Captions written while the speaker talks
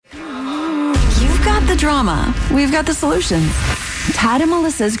got the drama. We've got the solutions. Tad and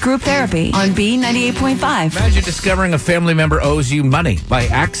Melissa's group therapy on B98.5. Imagine discovering a family member owes you money by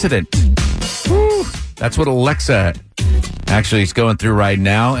accident. Woo. That's what Alexa actually is going through right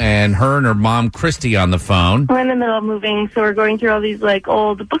now, and her and her mom, Kristi, on the phone. We're in the middle of moving, so we're going through all these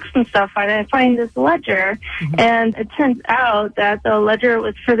old books and stuff, and I find this ledger, and it turns out that the ledger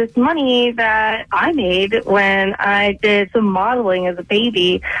was for this money that I made when I did some modeling as a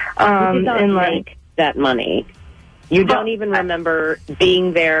baby. You did not make that money. You don't even remember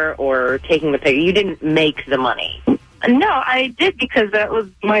being there or taking the picture. You didn't make the money. No, I did because that was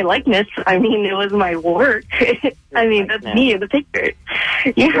my likeness. I mean, it was my work. I mean, that's me in the picture.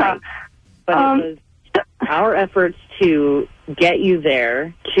 Yeah. Right. But it was our efforts to get you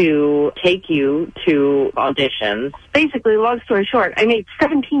there, to take you to auditions. Basically, long story short, I made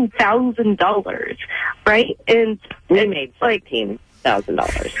 $17,000, right? And we made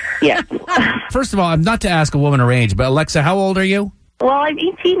 $17,000. Yeah. First of all, not to ask a woman her age, but Alexa, how old are you? Well, I'm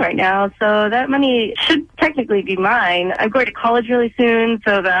 18 right now, so that money should technically be mine. I'm going to college really soon,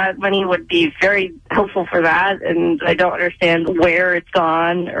 so that money would be very helpful for that, and I don't understand where it's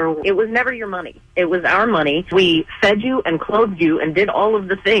gone. It was never your money. It was our money. We fed you and clothed you and did all of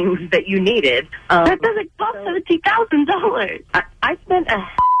the things that you needed. That doesn't cost $17,000. I spent a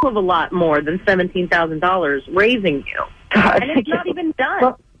hell of a lot more than $17,000 raising you. God, and it's not even done.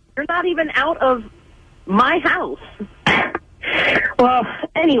 Well, you're not even out of my house. Well,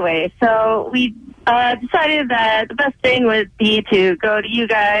 anyway, so we decided that the best thing would be to go to you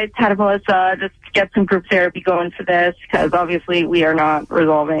guys, Tad and Melissa, just to get some group therapy going for this, because obviously we are not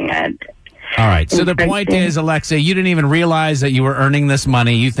resolving it. All right, so the point is, Alexa, you didn't even realize that you were earning this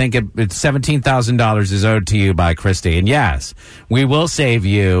money. You think it's $17,000 is owed to you by Kristi. And yes, we will save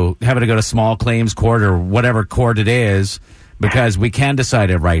you having to go to small claims court or whatever court it is, because we can decide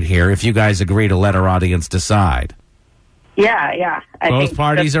it right here if you guys agree to let our audience decide. Yeah. Both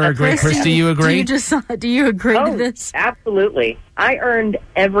parties are agreeing. Kristi, you agree? Do you agree to this? Absolutely. I earned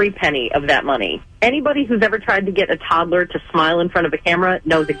every penny of that money. Anybody who's ever tried to get a toddler to smile in front of a camera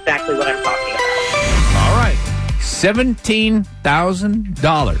knows exactly what I'm talking about. All right.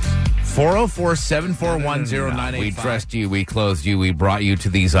 $17,000. 404-741-0985. We dressed you, we clothed you, we brought you to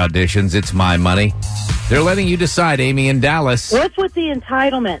these auditions. It's my money. They're letting you decide, Amy in Dallas. What's with the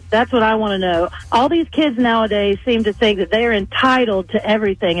entitlement? That's what I want to know. All these kids nowadays seem to think that they're entitled to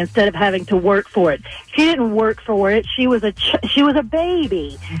everything instead of having to work for it. She didn't work for it. She was a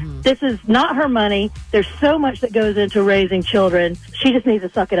baby. Mm-hmm. This is not her money. There's so much that goes into raising children. She just needs to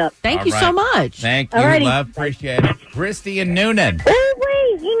suck it up. Thank you so much. Thank you, love. Appreciate it. Kristi and Noonan.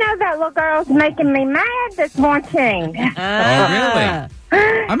 Ooh-wee, you know that little girl's making me mad this morning. Oh, really?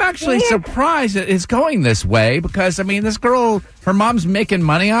 I'm actually surprised that it's going this way because, I mean, this girl, her mom's making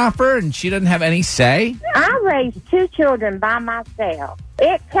money off her and she doesn't have any say. I raised 2 children by myself.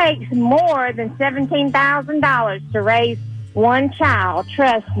 It takes more than $17,000 to raise one child,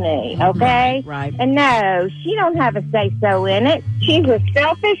 trust me, okay? Right. And no, she don't have a say-so in it. She's a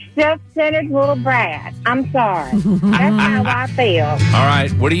selfish, self-centered little brat. I'm sorry. That's how I feel. All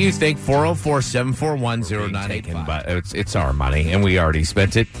right, what do you think? 404-741-0985. But it's our money, and we already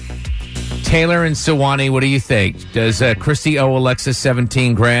spent it. Taylor and Sewanee, what do you think? Does Kristi owe Alexa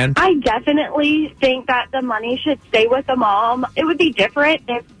 $17,000? I definitely think that the money should stay with the mom. It would be different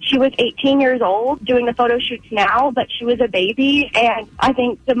if she was 18 years old doing the photo shoots now, but she was a baby, and I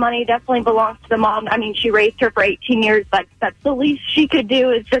think the money definitely belongs to the mom. I mean, she raised her for 18 years, but that's the least she could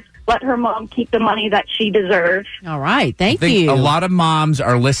do is just let her mom keep the money that she deserves. All right. Thank I think you. A lot of moms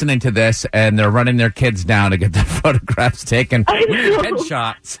are listening to this, and they're running their kids down to get their photographs taken.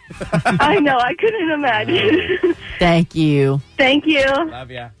 Headshots. I know. I couldn't imagine. Thank you. Thank you. Love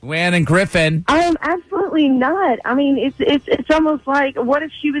ya. Gwen and Griffin. Absolutely not. I mean, it's almost like, what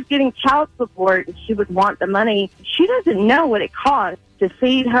if she was getting child support and she would want the money? She doesn't know what it costs to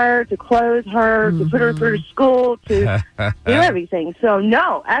feed her, to clothe her, to put her through school, to do everything. So,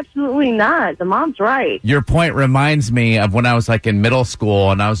 no, absolutely not. The mom's right. Your point reminds me of when I was like in middle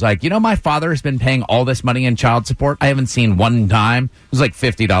school, and I was like, my father has been paying all this money in child support. I haven't seen one dime. It was like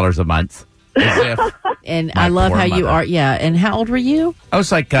 $50 a month. And I love how you are. Yeah. And how old were you? I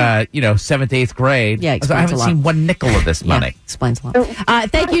was like, 7th, 8th grade. Yeah, I haven't seen one nickel of this money. Yeah, explains a lot.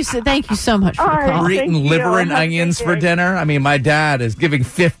 Thank you so much for the call. We're eating liver and onions for dinner. I mean, my dad is giving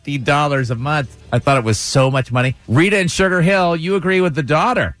 $50 a month. I thought it was so much money. Rita in Sugar Hill, you agree with the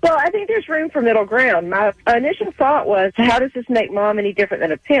daughter. Well, I think there's room for middle ground. My initial thought was, how does this make mom any different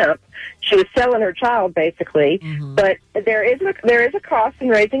than a pimp? She was selling her child, basically. Mm-hmm. But there is a cost in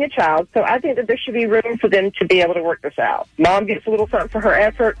raising a child, so I think that there should be room for them to be able to work this out. Mom gets a little something for her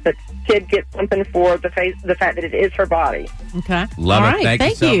effort, but kid gets something for the fact that it is her body. Okay. Love All it. right.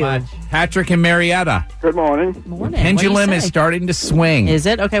 Thank you so much. Patrick and Marietta. Good morning. Morning. The pendulum is starting to swing. Is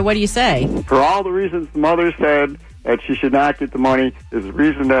it? Okay, what do you say? For all the reasons the mother said that she should not get the money is the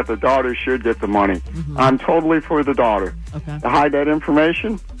reason that the daughter should get the money. Mm-hmm. I'm totally for the daughter. Okay. To hide that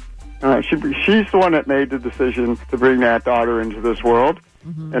information, she's the one that made the decision to bring that daughter into this world,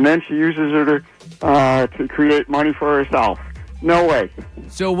 and then she uses her to create money for herself. No way.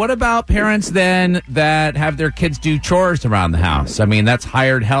 So what about parents then that have their kids do chores around the house? I mean, that's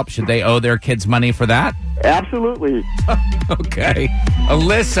hired help. Should they owe their kids money for that? Absolutely. Okay.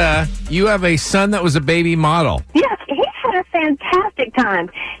 Alyssa, you have a son that was a baby model. Yes, he had a fantastic time.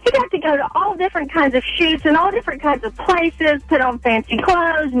 He got to go to all different kinds of shoots and all different kinds of places, put on fancy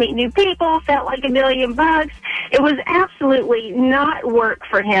clothes, meet new people, felt like $1 million. It was absolutely not work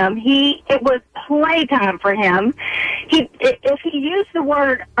for him. It was playtime for him. If he used the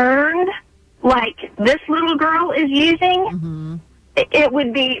word earned, like this little girl is using, it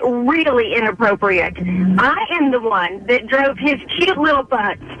would be really inappropriate. I am the one that drove his cute little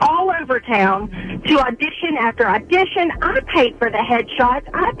butt all over town to audition after audition. I paid for the headshots.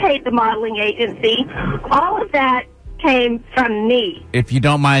 I paid the modeling agency. All of that came from me. If you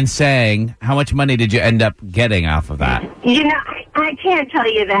don't mind saying, how much money did you end up getting off of that? You know, I can't tell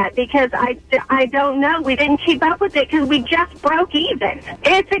you that because I don't know. We didn't keep up with it because we just broke even.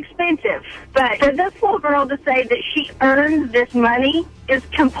 It's expensive. But for this little girl to say that she earned this money is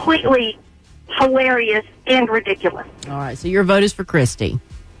completely hilarious and ridiculous. All right, so your vote is for Kristi.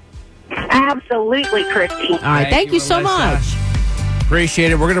 Absolutely, Kristi. All right, thank you so much.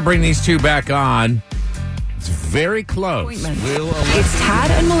 Appreciate it. We're going to bring these two back on. It's very close. It's Tad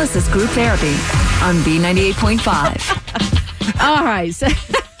and Melissa's group therapy on B98.5. All right. So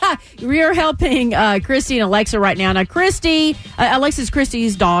we are helping Kristi and Alexa right now. Now, Alexa's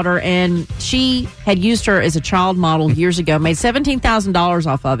Kristi's daughter, and she had used her as a child model years ago, made $17,000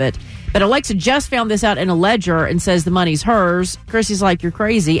 off of it. But Alexa just found this out in a ledger and says the money's hers. Kristi's like, you're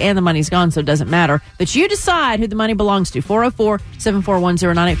crazy, and the money's gone, so it doesn't matter. But you decide who the money belongs to.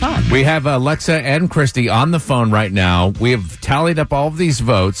 404-741-0985. We have Alexa and Kristi on the phone right now. We have tallied up all of these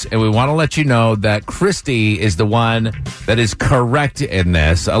votes, and we want to let you know that Kristi is the one that is correct in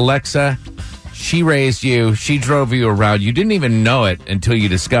this. Alexa, she raised you. She drove you around. You didn't even know it until you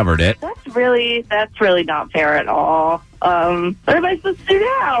discovered it. That's really not fair at all. What am I supposed to do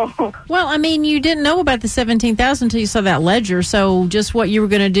now? Well, I mean, you didn't know about the $17,000 until you saw that ledger. So just what you were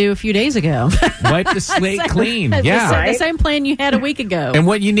going to do a few days ago. Wipe the slate clean. Yeah. The same plan you had a week ago. And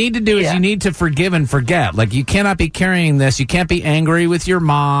what you need to do is you need to forgive and forget. Like, you cannot be carrying this. You can't be angry with your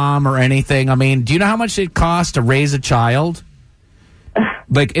mom or anything. I mean, do you know how much it costs to raise a child?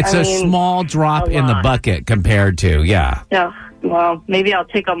 Like, it's a small drop in the bucket compared to, Yeah. Well, maybe I'll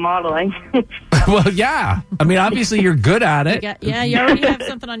take up modeling. Well, yeah. I mean, obviously you're good at it. You already have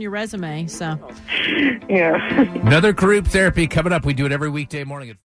something on your resume, so. Yeah. Another group therapy coming up. We do it every weekday morning at